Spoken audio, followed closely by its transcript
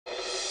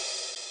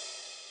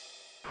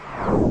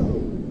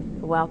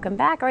Welcome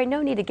back. All right,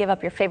 no need to give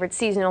up your favorite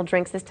seasonal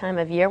drinks this time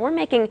of year. We're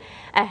making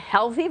a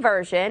healthy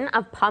version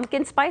of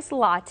pumpkin spice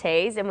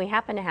lattes, and we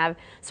happen to have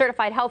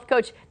certified health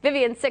coach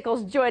Vivian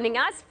Sickles joining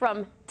us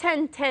from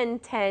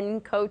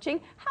 10-10-10 Coaching.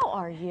 How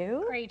are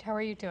you? Great. How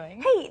are you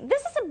doing? Hey,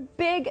 this is a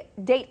big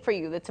date for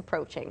you that's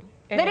approaching.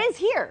 That is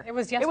here. It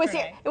was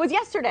yesterday. It was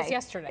yesterday. It was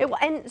yesterday.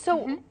 And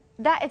so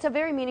it's a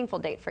very meaningful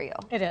date for you.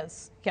 It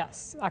is,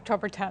 yes,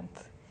 October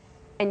 10th.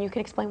 And you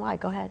can explain why.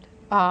 Go ahead.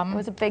 It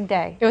was a big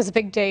day. It was a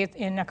big day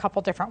in a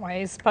couple different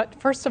ways. But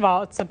first of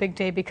all, it's a big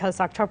day because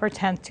October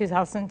 10th,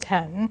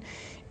 2010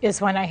 is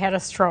when I had a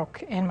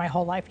stroke and my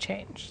whole life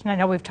changed. And I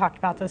know we've talked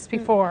about this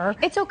before.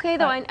 It's okay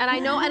though, and I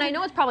know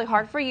it's probably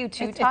hard for you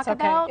to talk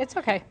about. It's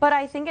okay. But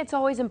I think it's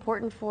always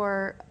important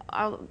for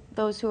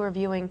those who are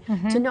viewing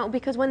to know,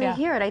 because when they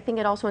hear it, I think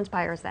it also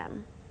inspires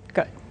them.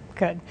 Good,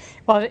 good.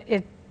 Well,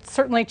 it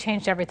certainly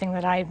changed everything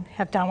that I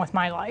have done with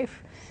my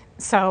life.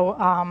 So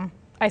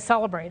I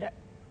celebrate it.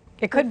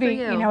 It could be,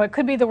 it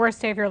could be the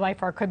worst day of your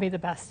life, or it could be the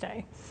best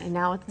day. And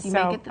now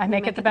I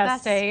make it the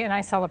best day, and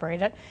I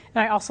celebrate it.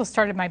 And I also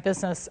started my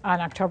business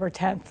on October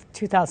 10th,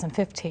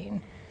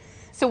 2015.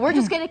 So we're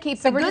just going to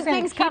keep the good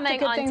things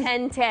coming on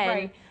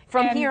 10-10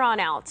 from here on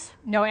out.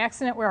 No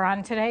accident. We're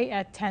on today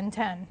at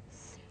 10-10.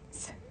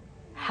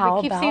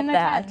 How about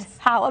that?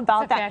 How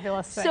about that?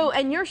 Fabulous thing. So,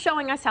 and you're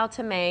showing us how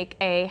to make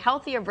a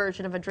healthier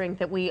version of a drink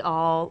that we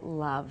all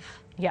love.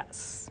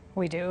 Yes,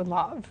 we do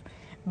love.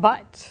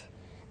 But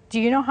do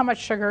you know how much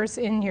sugar's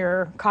in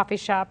your coffee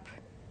shop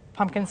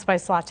pumpkin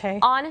spice latte?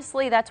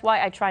 Honestly, that's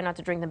why I try not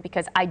to drink them,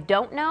 because I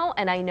don't know,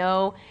 and I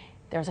know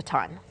there's a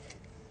ton.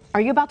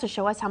 Are you about to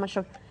show us how much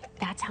sugar?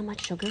 That's how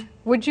much sugar?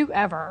 Would you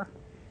ever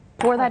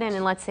pour that in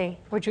and let's see.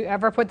 Would you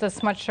ever put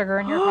this much sugar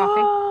in your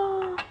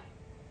coffee?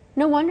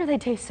 No wonder they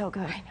taste so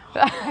good. I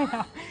know.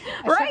 I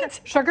know.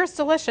 Right? Sugar's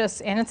delicious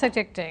and it's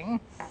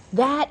addicting.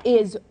 That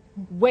is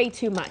way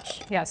too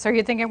much. Yeah, so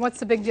you're thinking, what's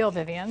the big deal,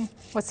 Vivian?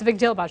 What's the big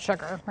deal about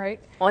sugar, right?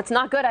 Well, it's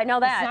not good, I know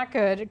that. It's not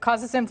good. It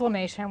causes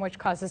inflammation, which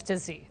causes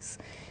disease.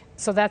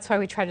 So that's why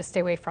we try to stay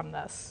away from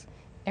this.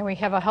 And we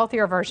have a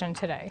healthier version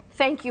today.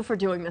 Thank you for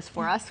doing this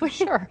for us.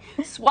 Sure.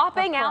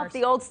 Swapping out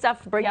the old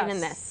stuff, bringing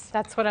in this.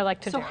 That's what I like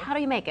to do. So how do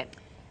you make it?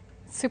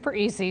 Super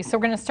easy. So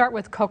we're going to start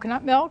with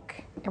coconut milk,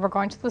 and we're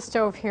going to the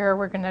stove here.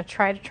 We're going to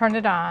try to turn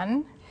it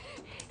on.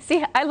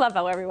 See, I love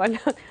how everyone,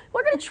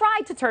 we're going to try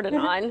to turn it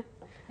on.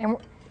 And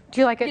do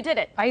you like it? You did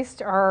it.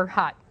 Iced or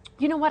hot?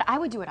 You know what? I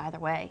would do it either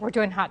way. We're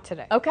doing hot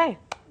today. Okay.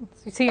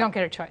 So you don't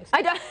get a choice.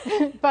 I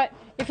don't. But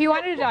if you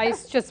wanted it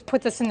iced, just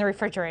put this in the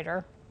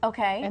refrigerator.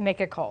 Okay. And make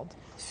it cold.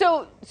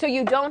 So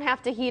you don't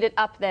have to heat it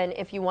up then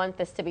if you want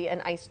this to be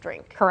an iced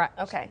drink? Correct.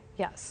 Okay.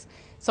 Yes.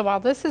 So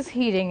while this is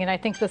heating, and I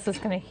think this is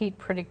going to heat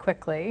pretty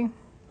quickly,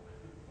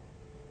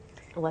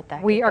 I'll let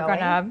that we are going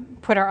to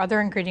put our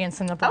other ingredients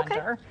in the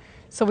blender. Okay.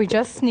 So we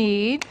just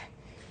need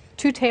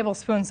 2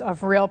 tablespoons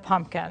of real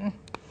pumpkin.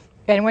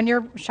 And when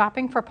you're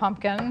shopping for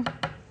pumpkin,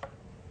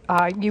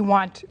 you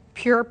want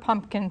pure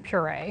pumpkin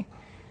puree.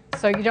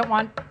 So you don't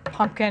want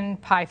pumpkin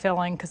pie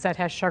filling, because that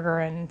has sugar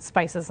and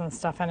spices and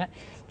stuff in it.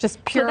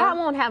 Just pure. So that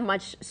won't have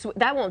much,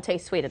 that won't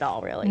taste sweet at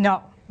all, really?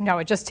 No, no,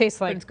 it just tastes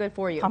like it's good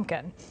for you.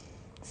 Pumpkin.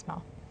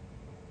 Smell.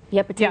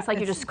 Yep, it tastes like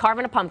you're just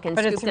carving a pumpkin,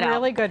 but it's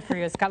really good for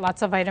you. It's got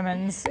lots of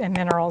vitamins and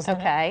minerals in it.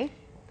 Okay.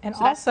 And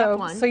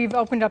also, so you've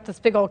opened up this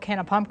big old can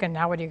of pumpkin.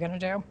 Now what are you going to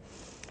do?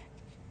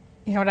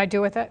 You know what I do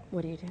with it?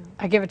 What do you do?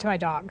 I give it to my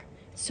dog.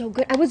 So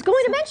good. I was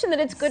going to mention that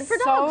it's good for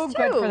dogs,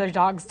 too. So good for their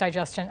dog's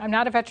digestion. I'm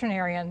not a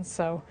veterinarian,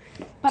 so.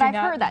 But I've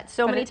heard that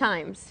so many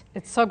times.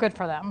 It's so good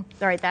for them.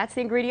 All right, that's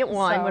the ingredient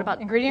one. So what about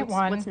ingredient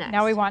one? What's next?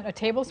 Now we want a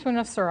tablespoon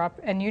of syrup,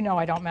 and you know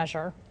I don't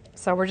measure.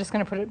 So we're just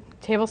going to put a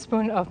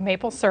tablespoon of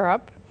maple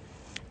syrup.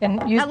 And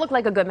that looked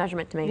like a good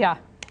measurement to me. Yeah.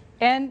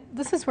 And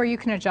this is where you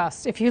can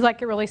adjust. If you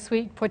like it really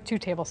sweet, put 2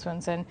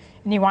 tablespoons in.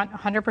 And you want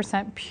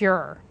 100%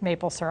 pure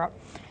maple syrup,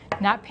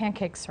 not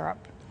pancake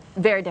syrup.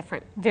 Very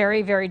different.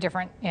 Very, very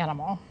different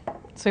animal.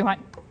 So we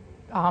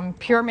want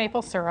pure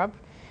maple syrup.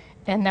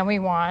 And then we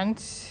want,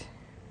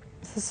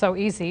 this is so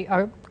easy,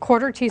 a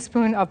 1/4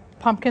 teaspoon of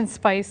pumpkin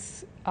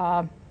spice,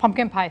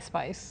 pumpkin pie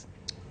spice.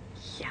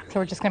 Yummy. So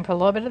we're just going to put a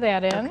little bit of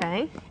that in.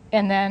 Okay.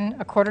 And then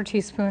a 1/4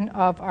 teaspoon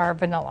of our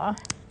vanilla.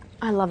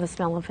 I love the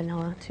smell of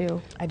vanilla,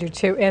 too. I do,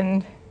 too.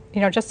 And,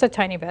 just a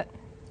tiny bit.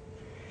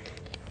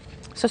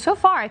 So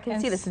far I can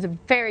see this is a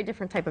very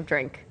different type of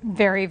drink.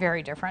 Very,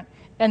 very different.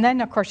 And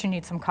then, of course, you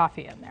need some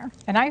coffee in there.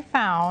 And I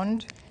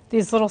found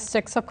these little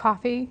sticks of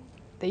coffee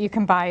that you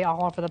can buy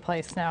all over the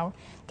place now.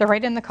 They're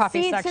right in the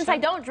coffee section. Since I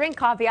don't drink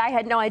coffee, I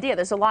had no idea.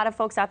 There's a lot of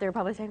folks out there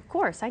probably saying, of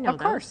course, I know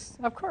that. Of course,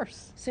 of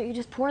course. So you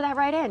just pour that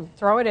right in.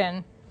 Throw it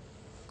in.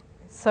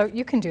 So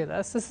you can do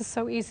this. This is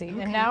so easy.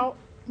 Okay. And now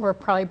we're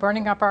probably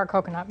burning up our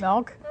coconut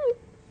milk.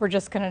 We're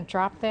just going to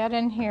drop that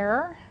in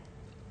here.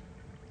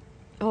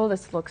 Oh,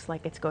 this looks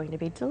like it's going to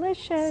be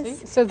delicious.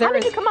 See? So how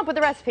did you come up with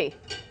the recipe?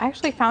 I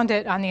actually found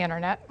it on the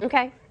internet.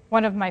 Okay.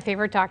 One of my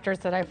favorite doctors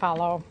that I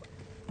follow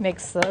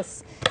makes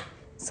this.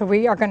 So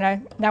we are going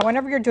to, now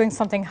whenever you're doing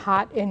something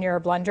hot in your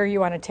blender, you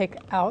want to take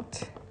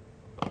out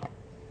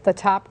the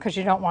top because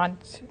you don't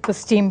want the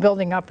steam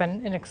building up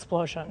and an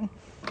explosion.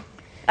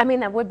 I mean,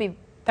 that would be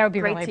Great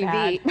really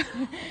TV.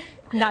 bad.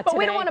 Not But today.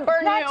 we don't want to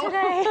burn Not you.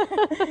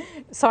 today.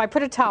 So I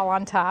put a towel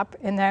on top,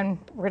 and then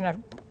we're gonna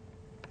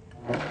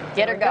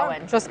Get her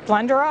going. just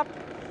blend her up,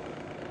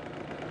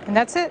 and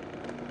that's it.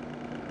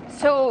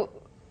 So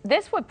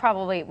this would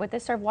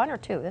this serve 1 or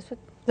 2?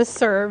 This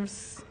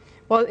serves,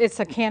 well, it's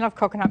a can of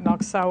coconut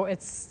milk, so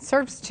it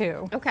serves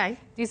 2. Okay.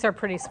 These are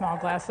pretty small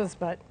glasses,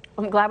 but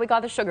I'm glad we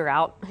got the sugar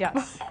out.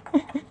 yes.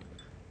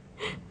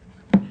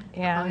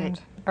 And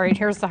all right,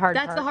 here's the hard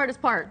part. That's the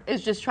hardest part,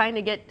 is just trying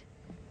to get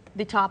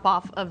the top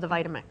off of the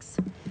Vitamix.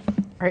 All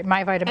right,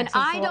 my Vitamix And is a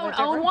I little don't bit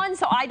own different. one,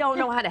 so I don't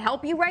know how to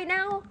help you right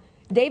now.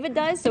 David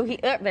does, so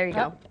there you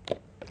go.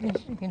 You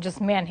can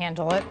just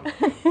manhandle it.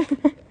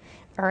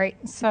 All right,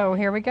 so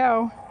here we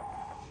go.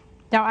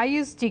 Now I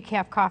use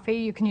decaf coffee.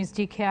 You can use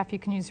decaf, you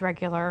can use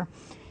regular.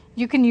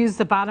 You can use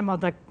the bottom of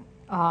the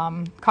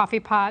coffee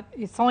pot.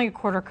 It's only a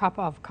 1/4 cup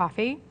of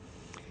coffee.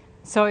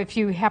 So if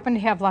you happen to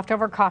have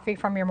leftover coffee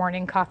from your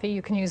morning coffee,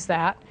 you can use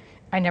that.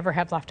 I never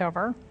have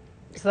leftover.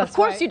 So that's Of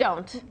course why, you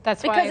don't.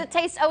 That's because why it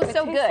tastes so it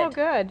tastes good. so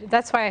good.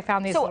 That's why I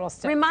found these So little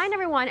sticks. remind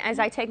everyone as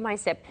I take my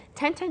sip,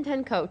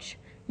 10-10-10 Coach,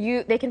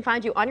 they can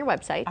find you on your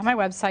website. On my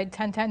website,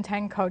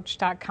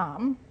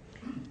 101010coach.com.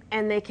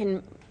 And they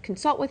can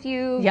consult with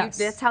you. Yes.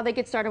 That's how they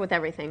get started with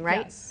everything,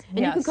 right? Yes, And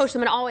you can yes. coach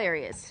them in all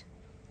areas,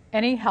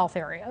 Any health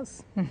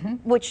areas.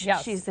 which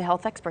Yes. she's the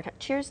health expert.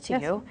 Cheers to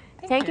Yes. you.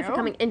 Thank you for you.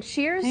 coming. And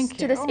cheers Thank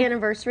to this you.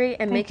 anniversary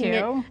and Thank making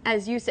it, you.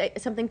 as you say,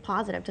 something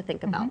positive to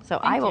think about. So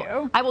Thank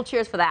you. I will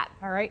cheers for that.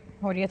 All right,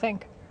 what do you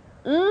think?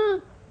 I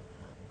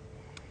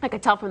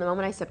could tell from the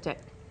moment I sipped it.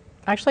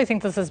 I actually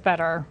think this is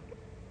better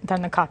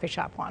than the coffee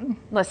shop one.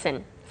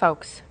 Listen,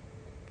 folks,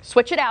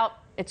 switch it out.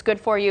 It's good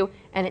for you,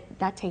 and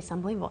that tastes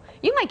unbelievable.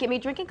 You might get me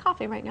drinking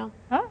coffee right now.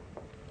 Huh?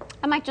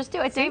 I might just do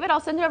it. David, I'll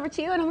send it over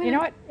to you. And I'm You know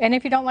what? And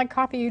if you don't like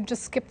coffee, you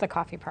just skip the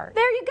coffee part.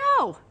 There you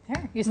go.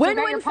 There, you still got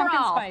Win-win your for pumpkin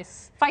all.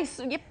 spice.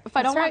 If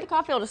I don't want right. the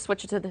coffee, I'll just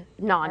switch it to the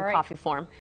non-coffee form.